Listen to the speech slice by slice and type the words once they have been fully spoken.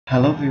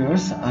Hello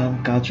viewers,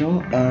 I'm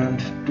Kajol and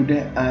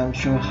today I am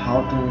sure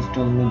how to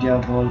install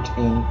MediaVault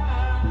in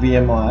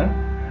Vmware.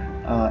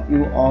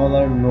 You all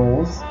are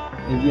knows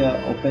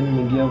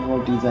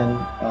Openmediavault is an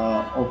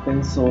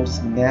open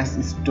source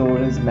NAS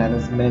storage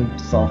management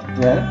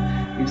software.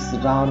 It's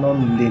run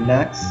on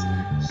Linux.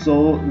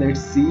 So let's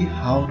see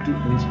how to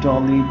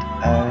install it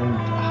and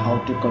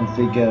how to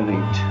configure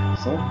it.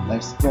 So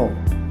let's go.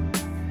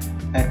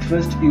 At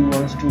first you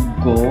want to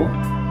go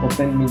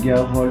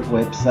Openmediavault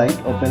website,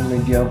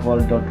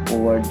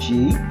 openmediavault.org.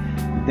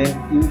 Then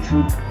you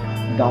should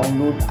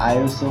download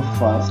ISO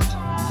first.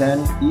 Then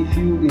if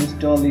you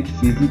install it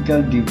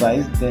physical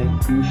device, then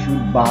you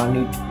should burn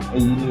it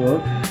in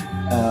your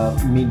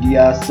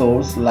media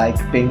source like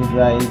pen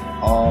drive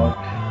or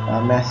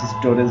mass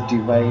storage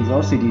device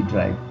or CD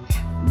drive.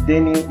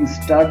 Then you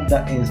start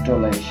the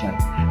installation.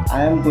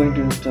 I am going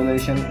to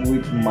installation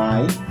with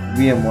my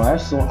Vmware,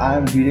 so I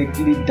am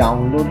directly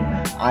download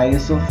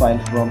ISO file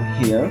from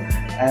here,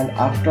 and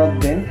after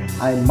then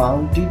I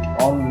mount it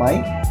on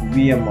my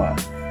Vmware.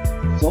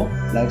 So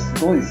let's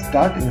go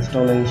start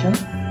installation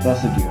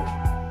procedure.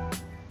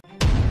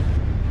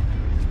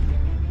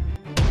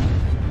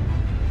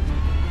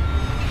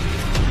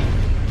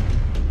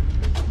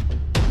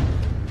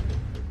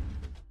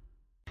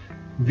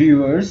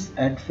 Viewers,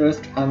 at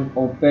first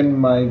open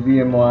my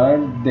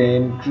Vmware,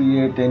 then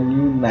create a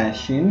new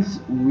machines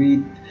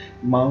with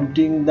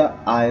mounting the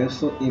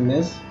ISO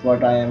image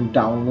what I am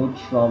download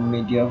from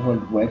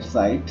MediaVault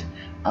website.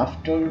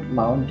 After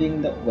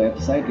mounting the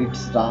website,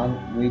 it's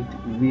run with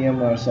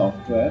Vmware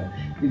software.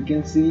 You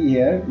can see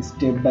here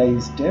step by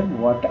step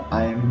what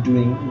I am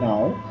doing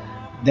now.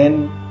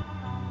 Then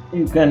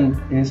you can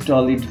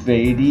install it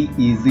very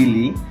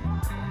easily.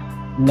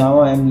 Now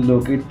I am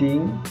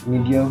locating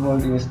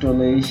MediaVault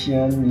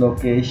installation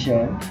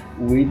location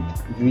with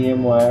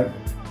Vmware.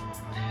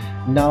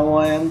 Now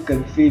I am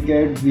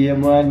configured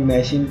Vmware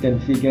machine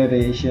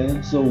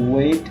configuration. So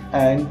wait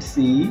and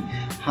see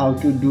how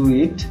to do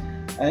it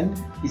and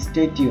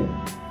stay tuned.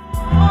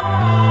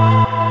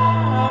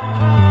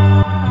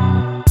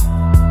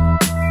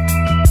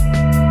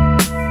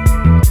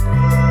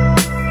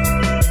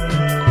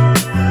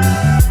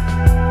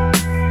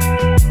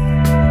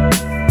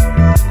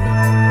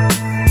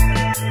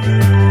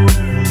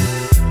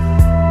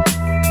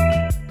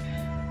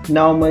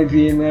 Now my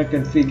Vmware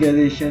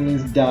configuration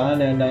is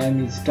done and I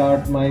am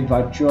start my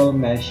virtual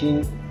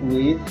machine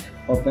with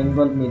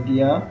Openmediavault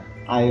Media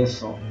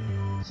ISO.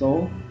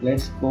 So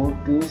let's go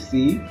to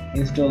see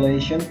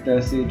installation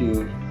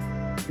procedure.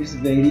 It's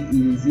very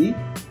easy.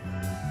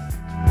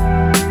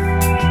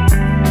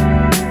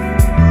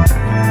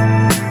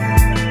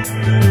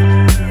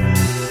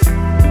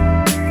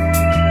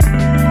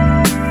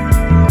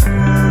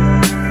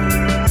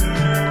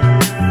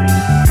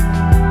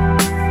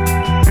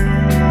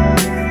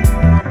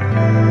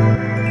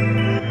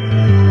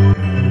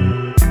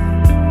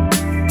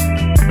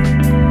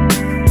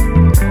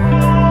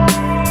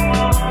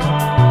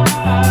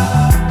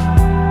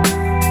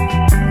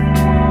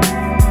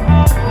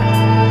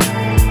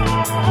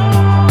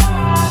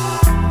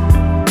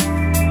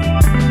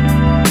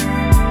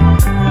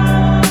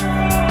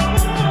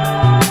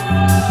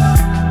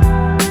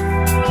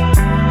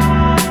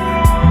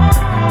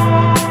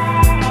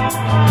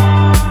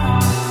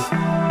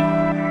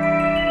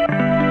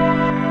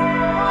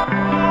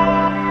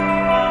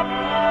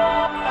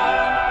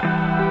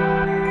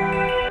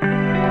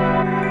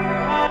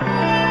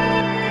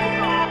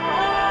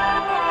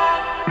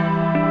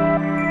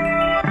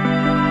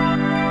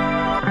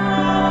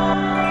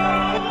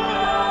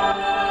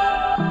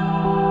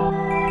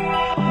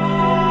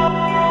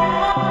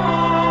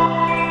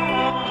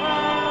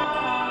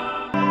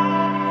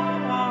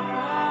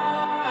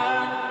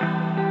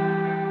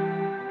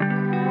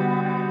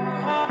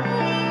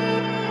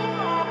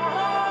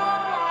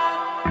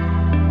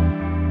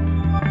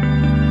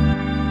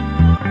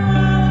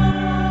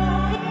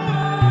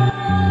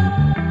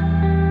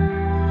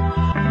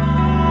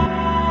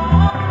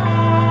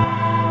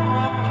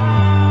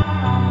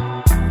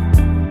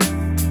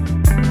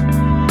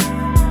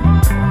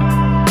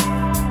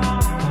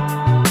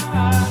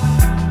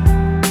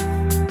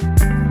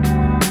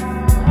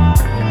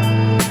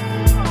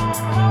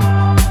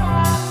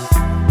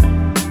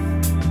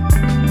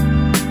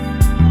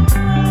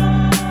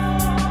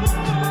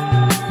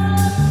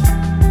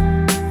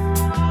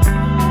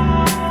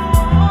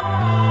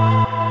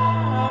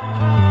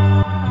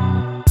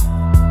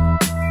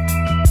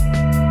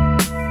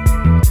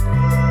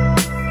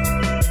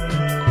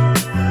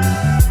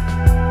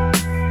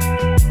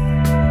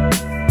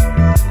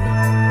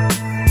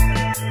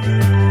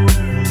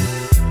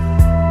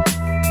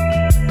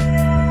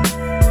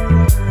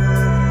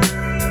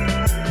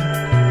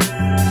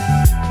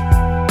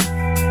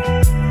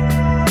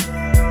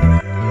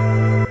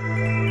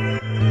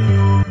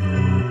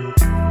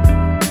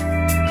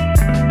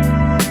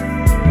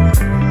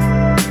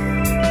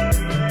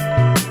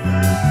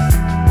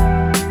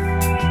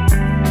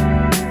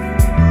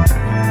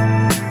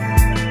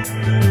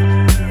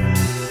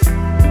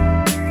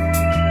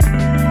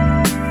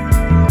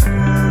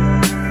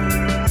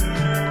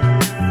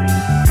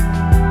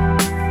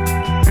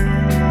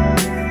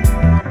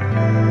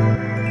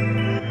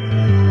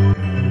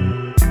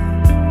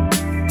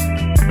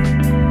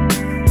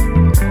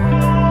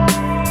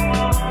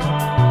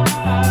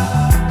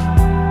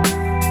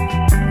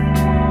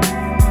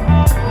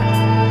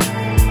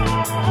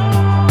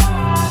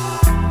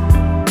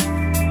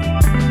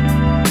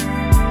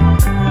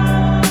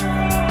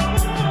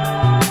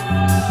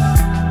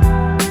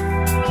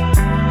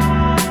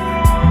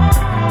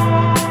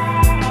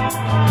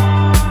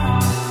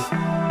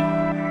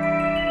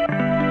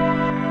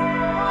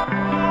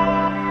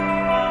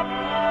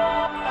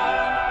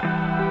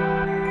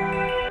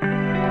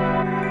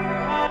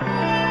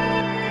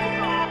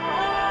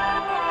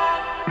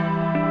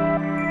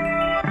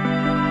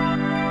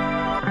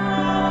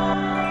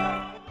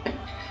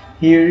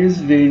 Here is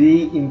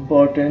very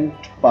important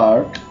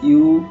part.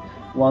 You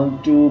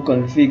want to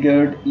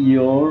configure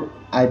your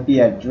IP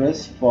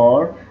address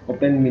for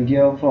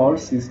Openmediavault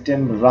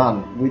system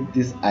run with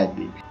this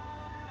IP.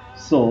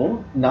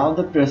 So now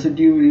the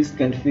procedure is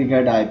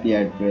configured IP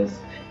address.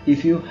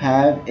 If you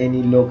have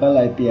any local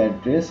IP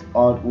address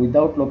or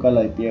without local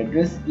IP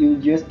address, you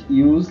just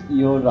use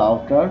your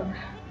router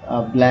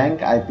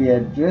blank IP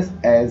address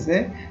as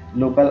a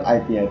local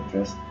IP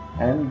address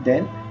and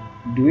then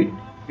do it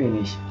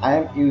finish. I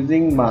am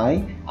using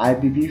my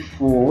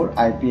IPv4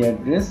 IP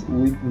address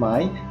with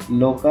my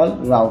local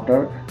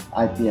router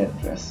IP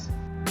address.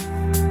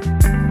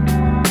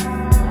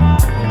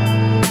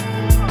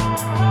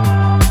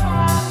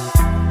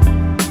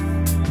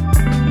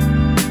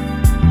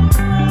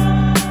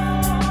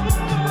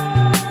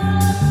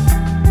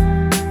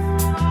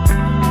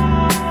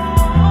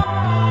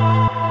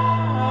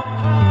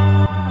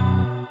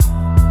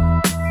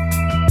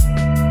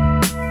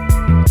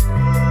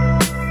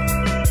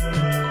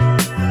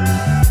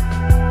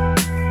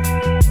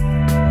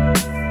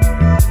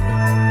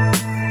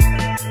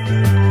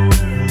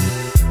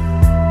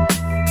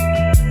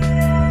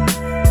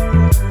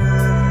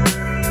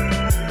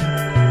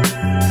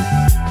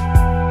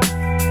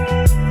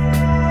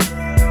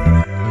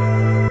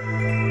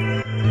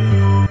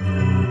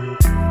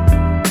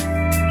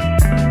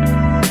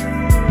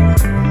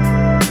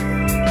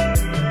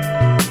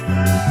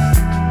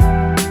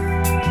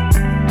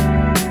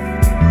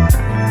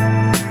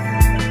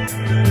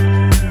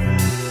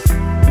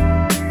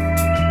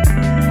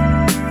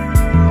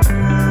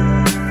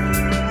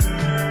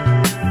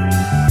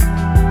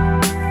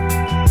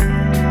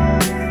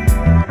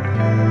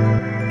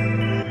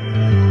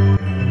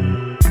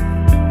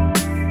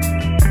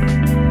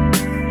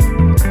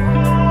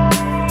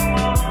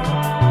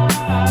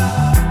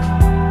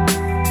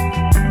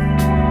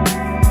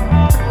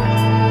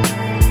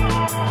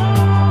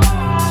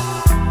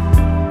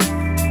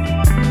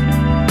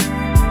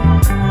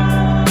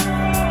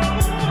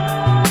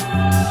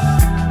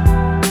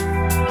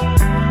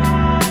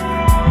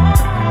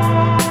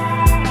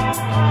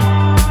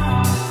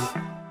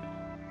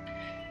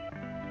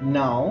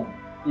 Now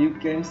you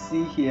can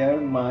see here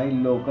my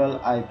local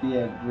IP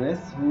address,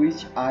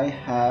 which I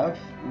have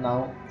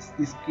now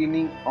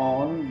screening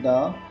on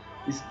the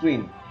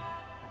screen,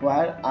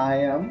 where I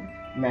am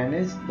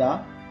manage the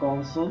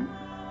console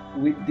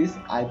with this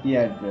IP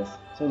address.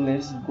 So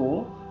let's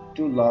go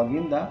to log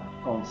in the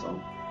console.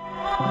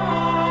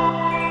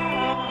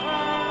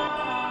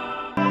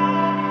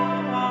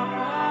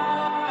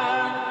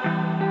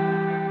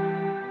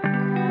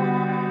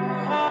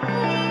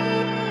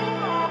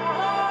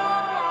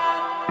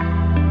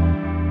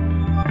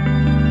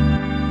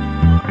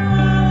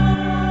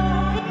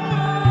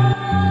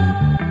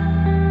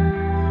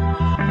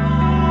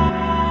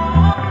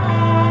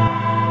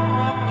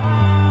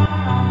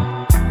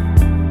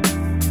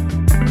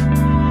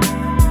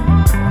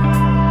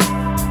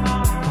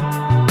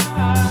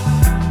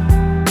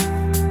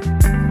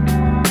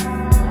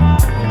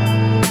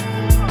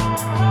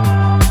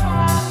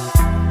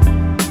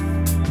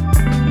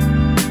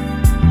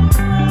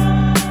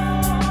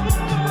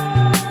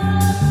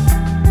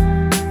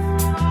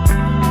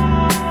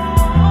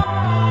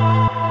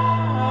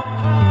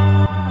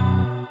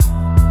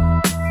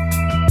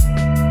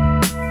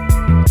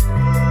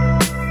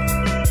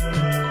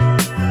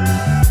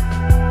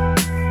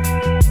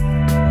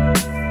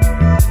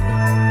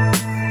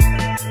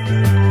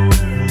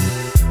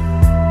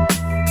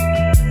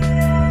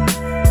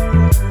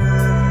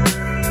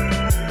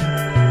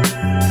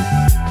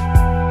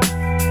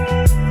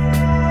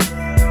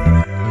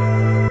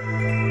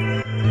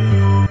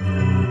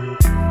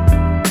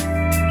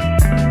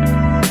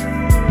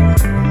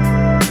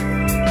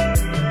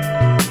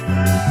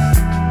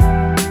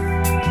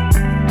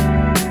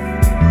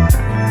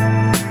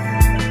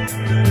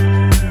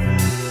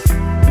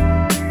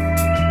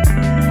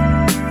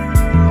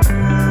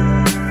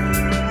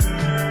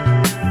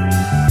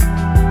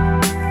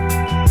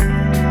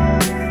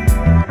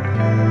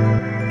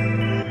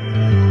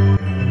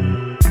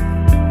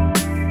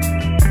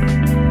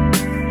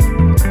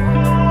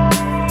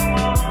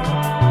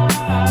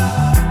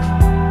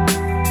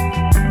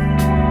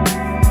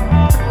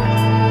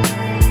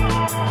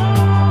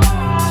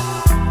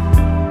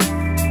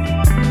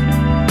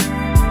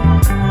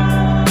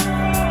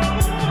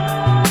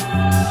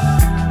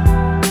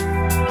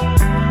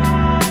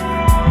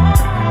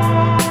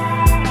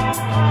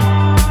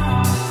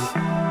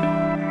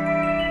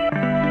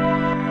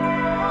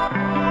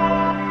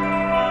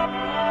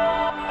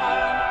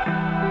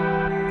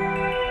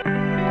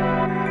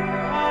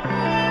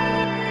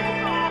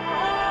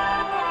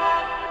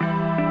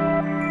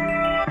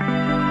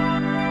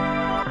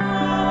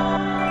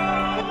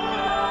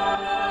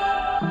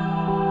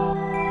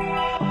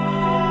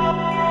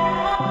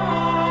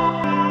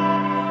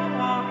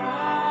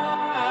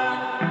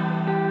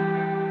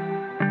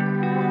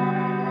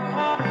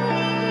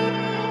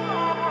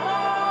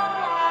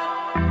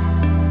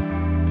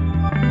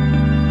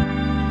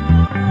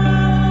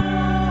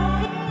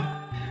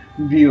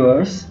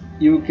 viewers,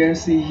 you can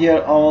see here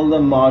all the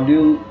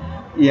module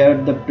here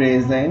the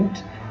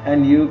present,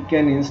 and you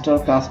can install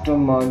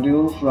custom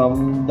module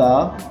from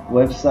the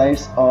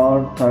websites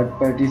or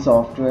third-party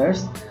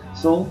softwares.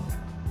 So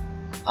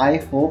I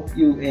hope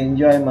you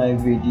enjoy my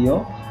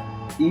video.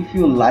 If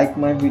you like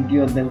my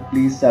video, then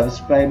please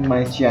subscribe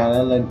my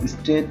channel and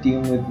stay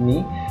tuned with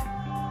me.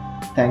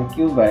 Thank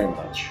you very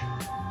much.